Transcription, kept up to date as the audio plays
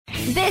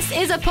This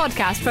is a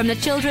podcast from the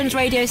children's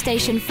radio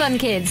station Fun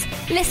Kids.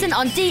 Listen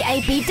on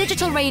DAB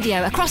digital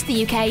radio across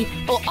the UK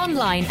or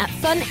online at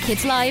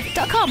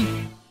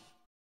funkidslive.com.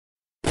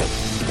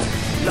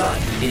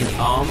 Life in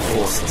Armed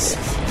Forces.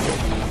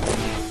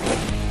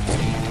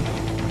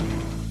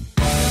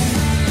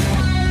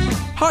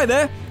 Hi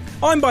there,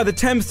 I'm by the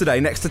Thames today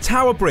next to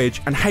Tower Bridge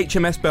and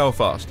HMS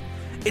Belfast.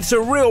 It's a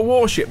real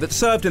warship that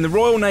served in the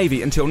Royal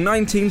Navy until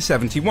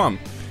 1971.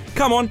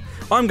 Come on,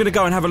 I'm going to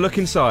go and have a look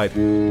inside.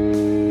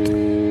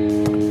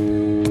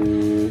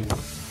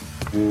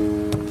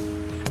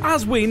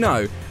 As we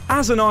know,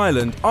 as an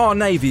island, our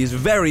navy is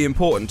very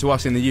important to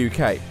us in the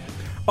UK.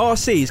 Our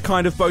seas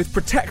kind of both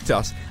protect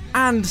us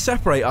and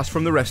separate us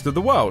from the rest of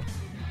the world.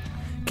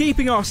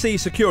 Keeping our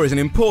seas secure is an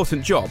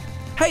important job.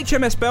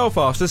 HMS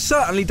Belfast has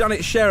certainly done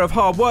its share of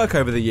hard work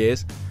over the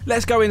years.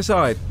 Let's go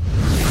inside.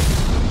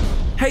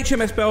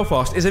 HMS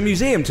Belfast is a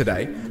museum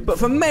today, but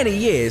for many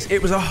years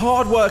it was a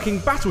hard-working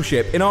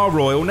battleship in our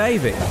Royal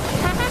Navy.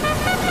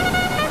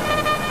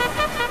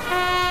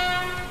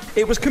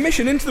 It was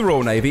commissioned into the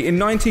Royal Navy in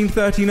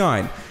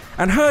 1939,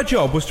 and her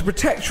job was to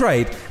protect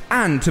trade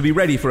and to be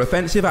ready for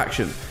offensive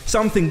action,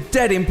 something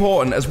dead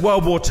important as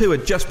World War II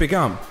had just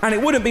begun. And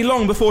it wouldn't be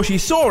long before she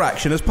saw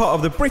action as part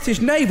of the British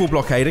naval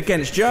blockade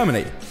against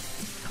Germany.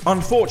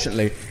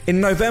 Unfortunately, in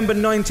November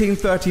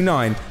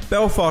 1939,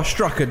 Belfast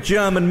struck a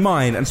German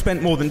mine and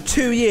spent more than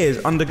 2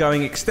 years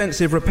undergoing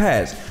extensive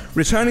repairs,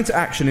 returning to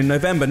action in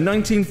November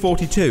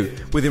 1942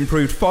 with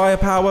improved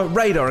firepower,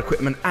 radar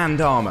equipment and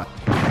armour.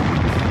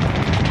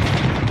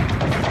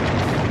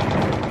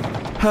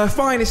 Her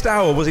finest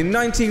hour was in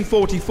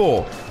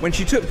 1944, when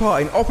she took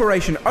part in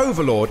Operation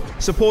Overlord,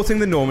 supporting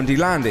the Normandy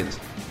landings.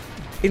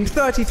 In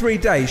 33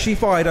 days, she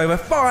fired over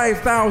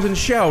 5,000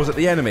 shells at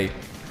the enemy.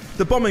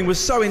 The bombing was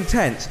so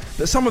intense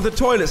that some of the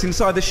toilets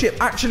inside the ship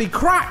actually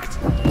cracked.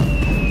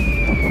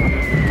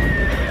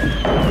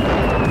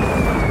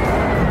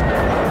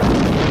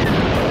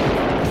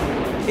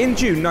 In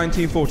June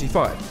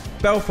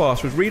 1945,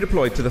 Belfast was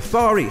redeployed to the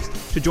Far East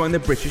to join the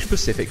British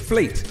Pacific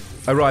Fleet,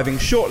 arriving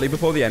shortly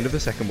before the end of the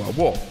Second World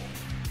War.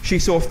 She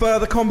saw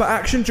further combat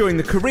action during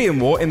the Korean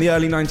War in the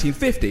early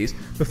 1950s,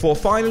 before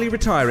finally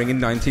retiring in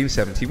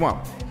 1971.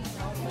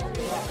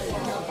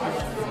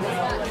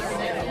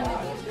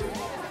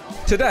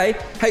 Today,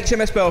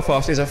 HMS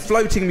Belfast is a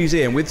floating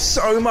museum with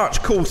so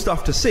much cool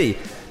stuff to see,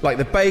 like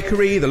the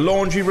bakery, the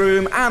laundry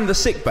room and the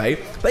sick bay.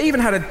 They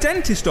even had a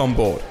dentist on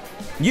board.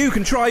 You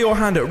can try your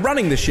hand at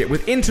running the ship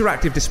with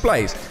interactive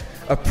displays.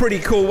 A pretty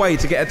cool way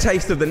to get a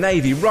taste of the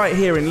Navy right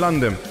here in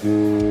London.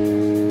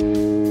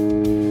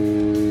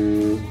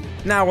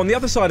 Now, on the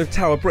other side of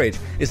Tower Bridge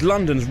is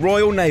London's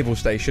Royal Naval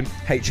Station,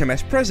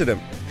 HMS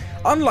President.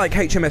 Unlike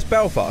HMS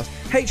Belfast,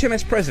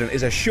 HMS President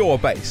is a shore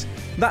base.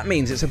 That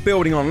means it's a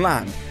building on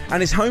land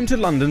and is home to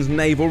London's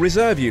Naval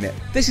Reserve Unit.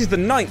 This is the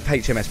 9th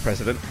HMS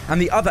President,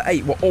 and the other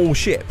 8 were all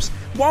ships.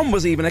 One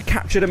was even a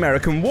captured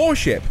American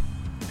warship.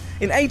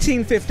 In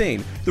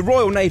 1815, the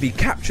Royal Navy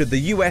captured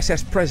the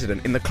USS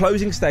President in the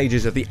closing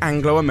stages of the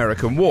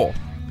Anglo-American War.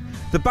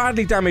 The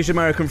badly damaged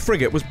American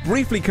frigate was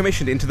briefly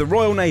commissioned into the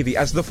Royal Navy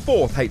as the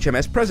 4th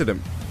HMS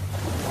President.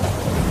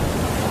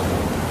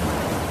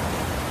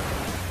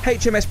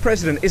 HMS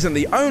President isn't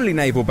the only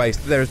naval base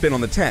that there has been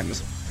on the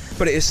Thames,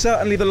 but it is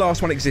certainly the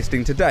last one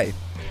existing today.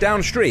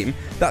 Downstream,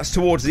 that's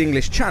towards the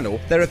English Channel,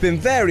 there have been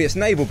various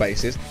naval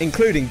bases,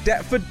 including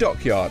Deptford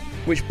Dockyard,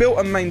 which built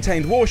and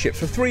maintained warships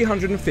for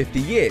 350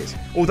 years,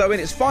 although in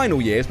its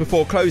final years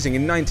before closing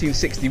in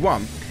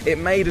 1961, it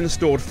made and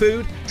stored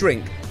food,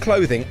 drink,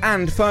 clothing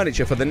and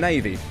furniture for the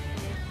Navy.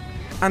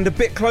 And a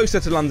bit closer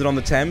to London on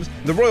the Thames,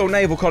 the Royal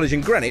Naval College in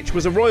Greenwich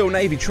was a Royal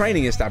Navy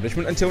training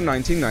establishment until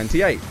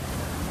 1998.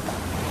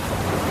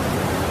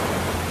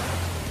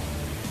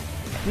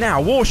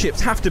 Now, warships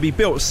have to be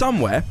built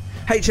somewhere.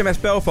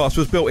 HMS Belfast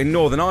was built in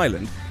Northern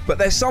Ireland, but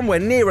there's somewhere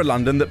nearer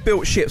London that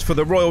built ships for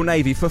the Royal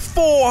Navy for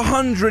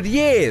 400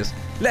 years.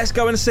 Let's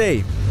go and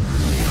see.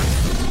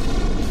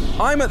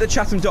 I'm at the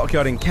Chatham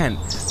Dockyard in Kent,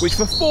 which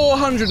for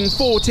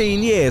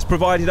 414 years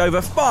provided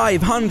over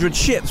 500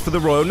 ships for the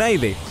Royal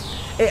Navy.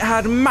 It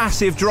had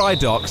massive dry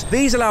docks.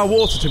 These allow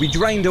water to be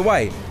drained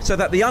away so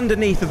that the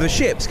underneath of the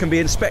ships can be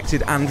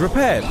inspected and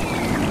repaired.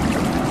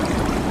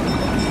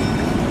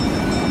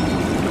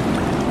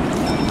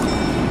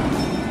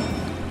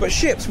 But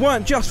ships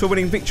weren't just for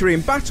winning victory in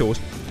battles,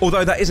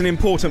 although that is an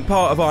important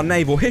part of our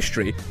naval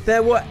history.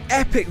 There were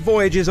epic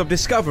voyages of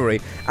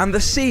discovery and the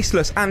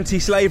ceaseless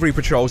anti-slavery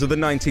patrols of the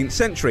 19th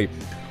century,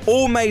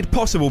 all made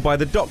possible by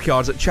the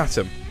dockyards at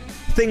Chatham.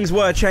 Things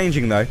were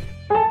changing though.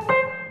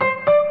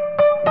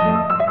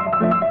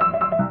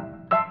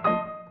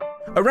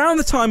 Around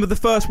the time of the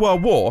First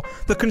World War,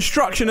 the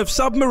construction of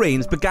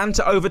submarines began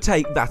to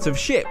overtake that of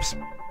ships.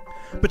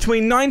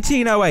 Between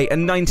 1908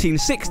 and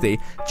 1960,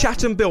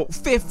 Chatham built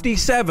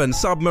 57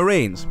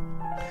 submarines.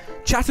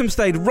 Chatham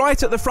stayed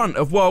right at the front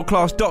of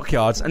world-class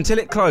dockyards until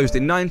it closed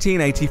in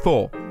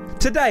 1984.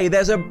 Today,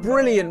 there's a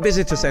brilliant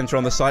visitor centre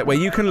on the site where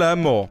you can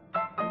learn more.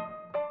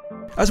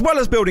 As well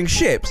as building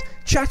ships,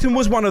 Chatham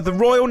was one of the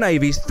Royal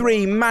Navy's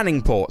 3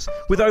 manning ports,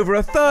 with over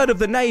a third of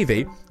the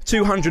Navy,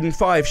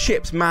 205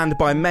 ships manned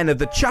by men of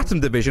the Chatham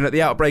Division at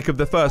the outbreak of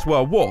the First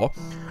World War,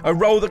 a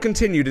role that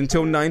continued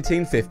until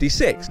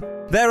 1956.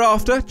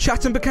 Thereafter,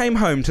 Chatham became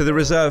home to the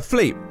Reserve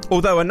Fleet,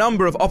 although a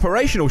number of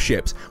operational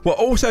ships were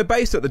also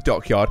based at the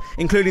dockyard,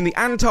 including the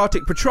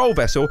Antarctic patrol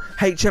vessel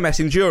HMS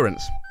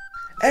Endurance.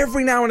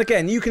 Every now and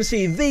again you can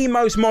see the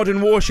most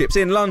modern warships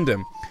in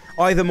London,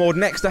 either moored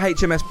next to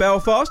HMS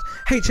Belfast,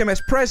 HMS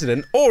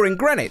President, or in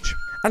Greenwich.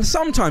 And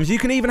sometimes you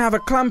can even have a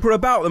clamper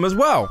about them as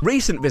well.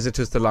 Recent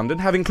visitors to London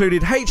have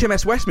included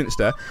HMS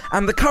Westminster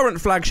and the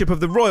current flagship of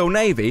the Royal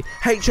Navy,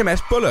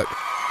 HMS Bullock.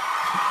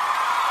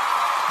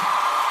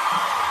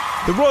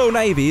 The Royal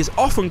Navy is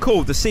often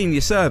called the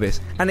senior service,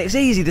 and it's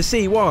easy to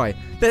see why.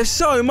 There's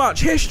so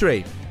much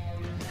history.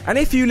 And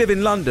if you live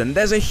in London,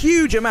 there's a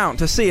huge amount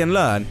to see and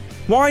learn.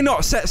 Why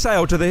not set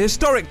sail to the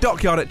historic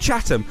dockyard at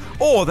Chatham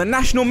or the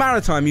National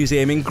Maritime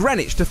Museum in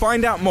Greenwich to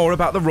find out more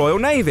about the Royal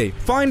Navy?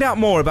 Find out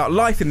more about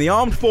life in the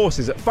armed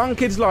forces at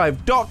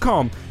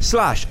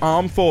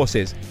funkidslive.com/armed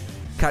forces.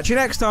 Catch you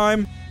next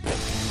time.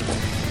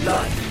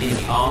 Life in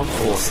Armed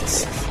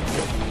Forces.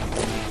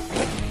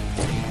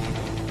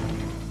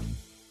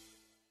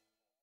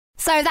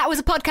 So that was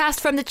a podcast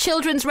from the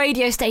children's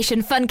radio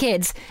station Fun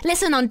Kids.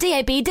 Listen on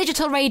DAB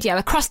digital radio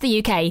across the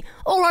UK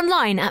or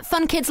online at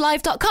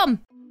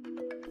funkidslive.com.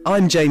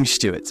 I'm James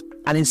Stewart,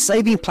 and in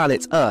Saving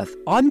Planet Earth,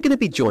 I'm going to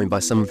be joined by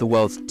some of the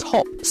world's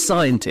top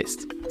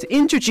scientists to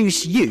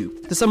introduce you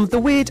to some of the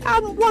weird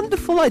and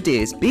wonderful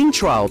ideas being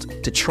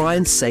trialled to try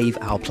and save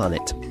our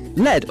planet.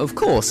 Led, of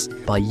course,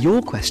 by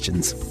your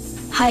questions.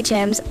 Hi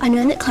James, I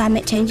know that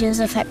climate change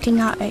is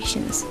affecting our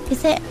oceans.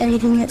 Is there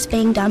anything that's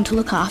being done to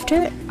look after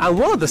it? And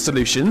one of the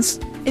solutions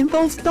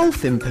involves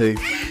dolphin poo.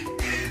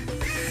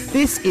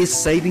 This is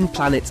Saving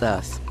Planet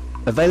Earth,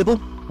 available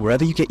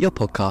wherever you get your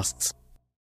podcasts.